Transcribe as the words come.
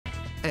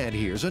And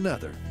here's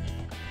another.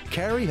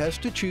 Carrie has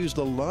to choose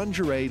the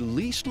lingerie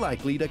least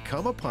likely to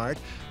come apart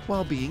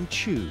while being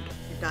chewed.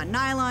 You've got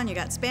nylon, you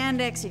got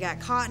spandex, you got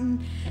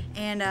cotton,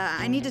 and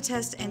I need to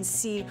test and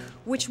see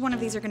which one of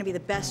these are going to be the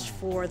best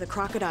for the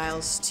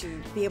crocodiles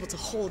to be able to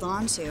hold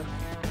on to.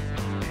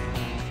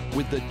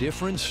 With the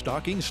different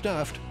stocking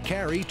stuffed,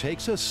 Carrie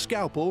takes a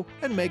scalpel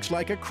and makes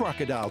like a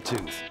crocodile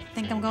tooth. I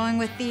think I'm going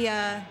with the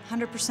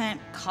 100%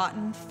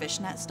 cotton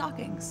fishnet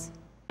stockings.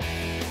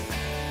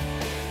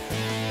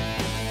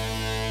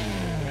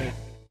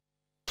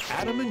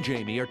 Adam and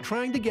Jamie are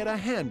trying to get a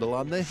handle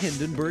on the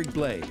Hindenburg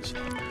blaze.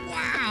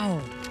 Wow!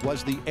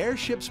 Was the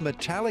airship's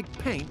metallic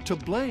paint to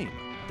blame?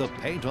 The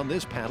paint on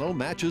this panel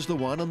matches the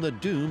one on the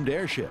doomed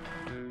airship.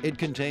 It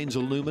contains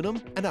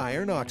aluminum and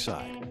iron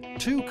oxide,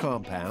 two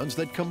compounds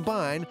that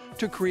combine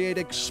to create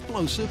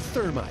explosive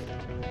thermite.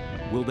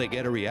 Will they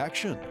get a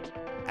reaction?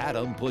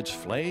 Adam puts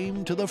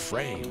flame to the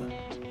frame.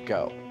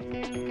 Go.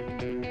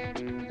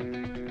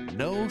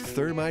 No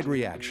thermite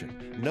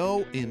reaction,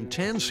 no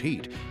intense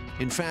heat.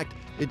 In fact,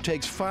 it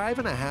takes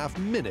 5.5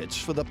 minutes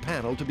for the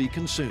panel to be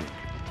consumed.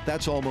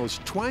 That's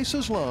almost twice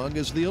as long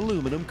as the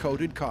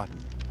aluminum-coated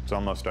cotton. It's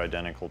almost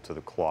identical to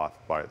the cloth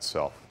by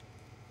itself.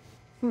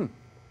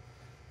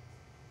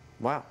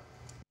 Wow.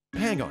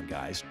 Hang on,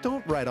 guys.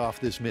 Don't write off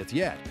this myth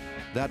yet.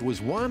 That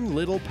was one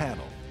little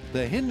panel.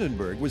 The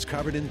Hindenburg was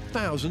covered in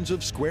thousands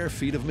of square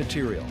feet of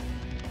material.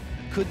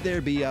 Could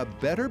there be a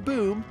better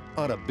boom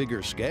on a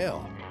bigger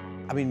scale?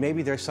 I mean,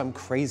 maybe there's some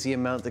crazy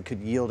amount that could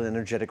yield an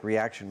energetic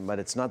reaction, but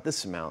it's not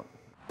this amount.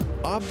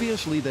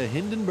 Obviously, the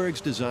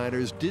Hindenburg's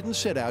designers didn't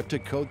set out to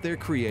coat their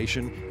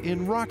creation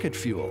in rocket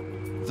fuel.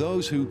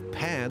 Those who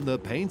pan the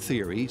paint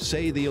theory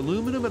say the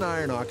aluminum and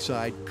iron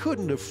oxide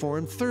couldn't have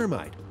formed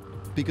thermite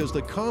because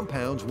the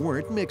compounds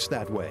weren't mixed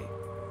that way.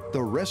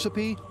 The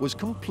recipe was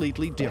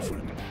completely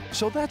different.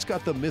 So that's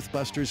got the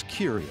MythBusters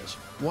curious.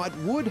 What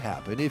would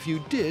happen if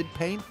you did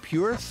paint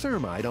pure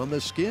thermite on the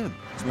skin?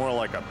 It's more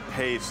like a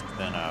paste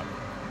than a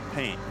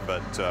paint,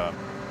 but I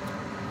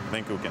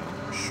think we can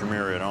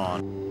smear it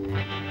on.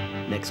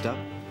 Next up.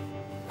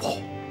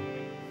 Whoa.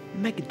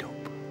 Mega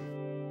dope.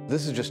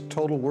 This is just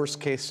total worst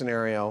case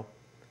scenario.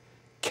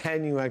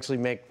 Can you actually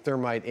make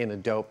thermite in a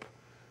dope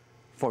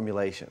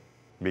formulation?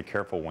 Be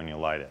careful when you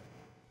light it.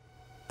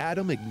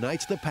 Adam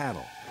ignites the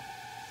panel.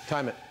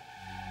 Time it.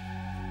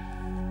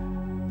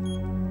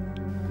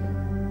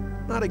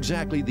 Not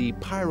exactly the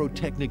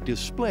pyrotechnic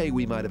display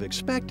we might have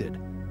expected.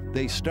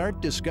 They start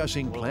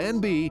discussing Plan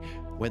B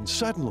when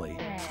suddenly...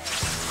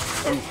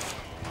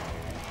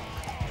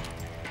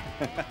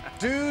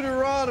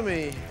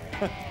 Deuteronomy.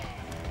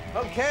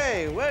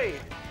 Okay, wait.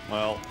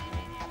 Well,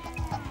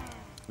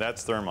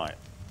 that's thermite.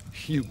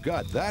 You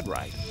got that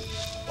right.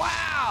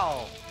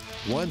 Wow!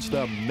 Once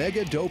the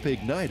mega dope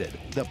ignited,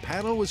 the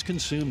panel was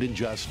consumed in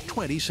just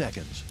 20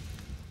 seconds.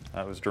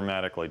 That was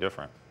dramatically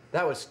different.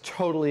 That was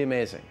totally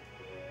amazing.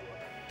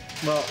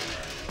 Well,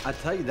 I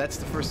tell you, that's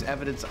the first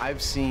evidence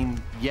I've seen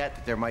yet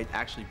that there might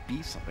actually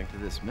be something to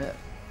this myth.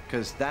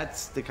 Because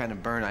that's the kind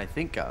of burn I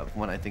think of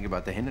when I think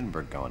about the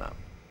Hindenburg going up.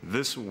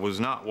 This was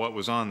not what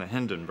was on the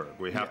Hindenburg.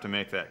 We have to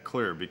make that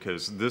clear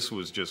because this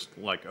was just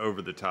like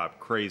over the top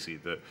crazy.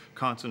 The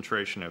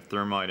concentration of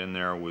thermite in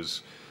there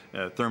was,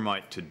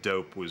 thermite to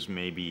dope was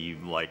maybe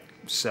like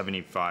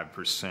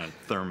 75%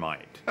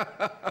 thermite.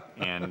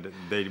 And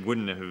they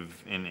wouldn't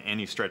have, in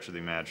any stretch of the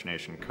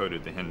imagination,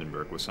 coated the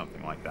Hindenburg with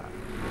something like that.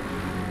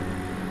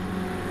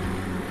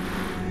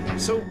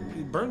 So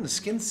we burned the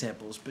skin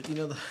samples, but you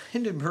know, the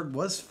Hindenburg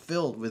was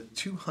filled with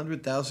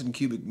 200,000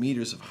 cubic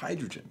meters of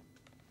hydrogen.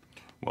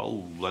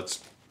 Well, let's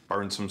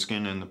burn some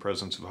skin in the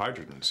presence of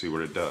hydrogen and see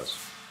what it does.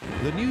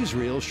 The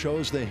newsreel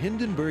shows the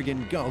Hindenburg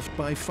engulfed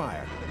by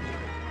fire.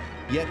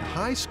 Yet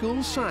high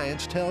school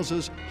science tells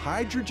us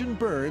hydrogen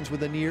burns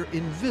with a near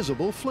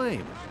invisible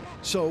flame.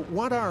 So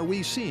what are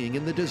we seeing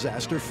in the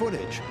disaster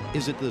footage?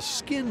 Is it the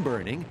skin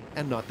burning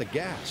and not the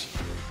gas?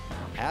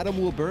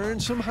 Adam will burn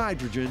some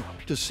hydrogen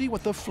to see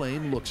what the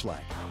flame looks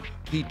like.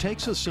 He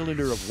takes a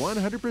cylinder of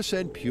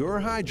 100% pure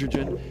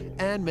hydrogen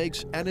and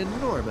makes an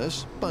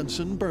enormous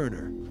Bunsen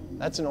burner.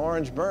 That's an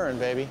orange burn,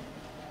 baby.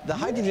 The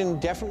hydrogen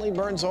definitely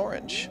burns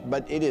orange,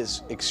 but it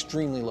is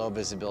extremely low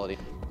visibility,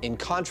 in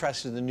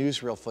contrast to the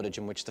newsreel footage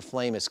in which the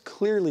flame is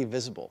clearly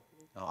visible.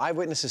 Now,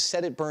 eyewitnesses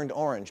said it burned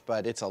orange,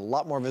 but it's a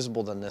lot more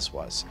visible than this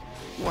was.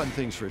 One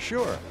thing's for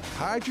sure,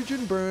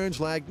 hydrogen burns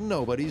like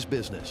nobody's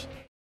business.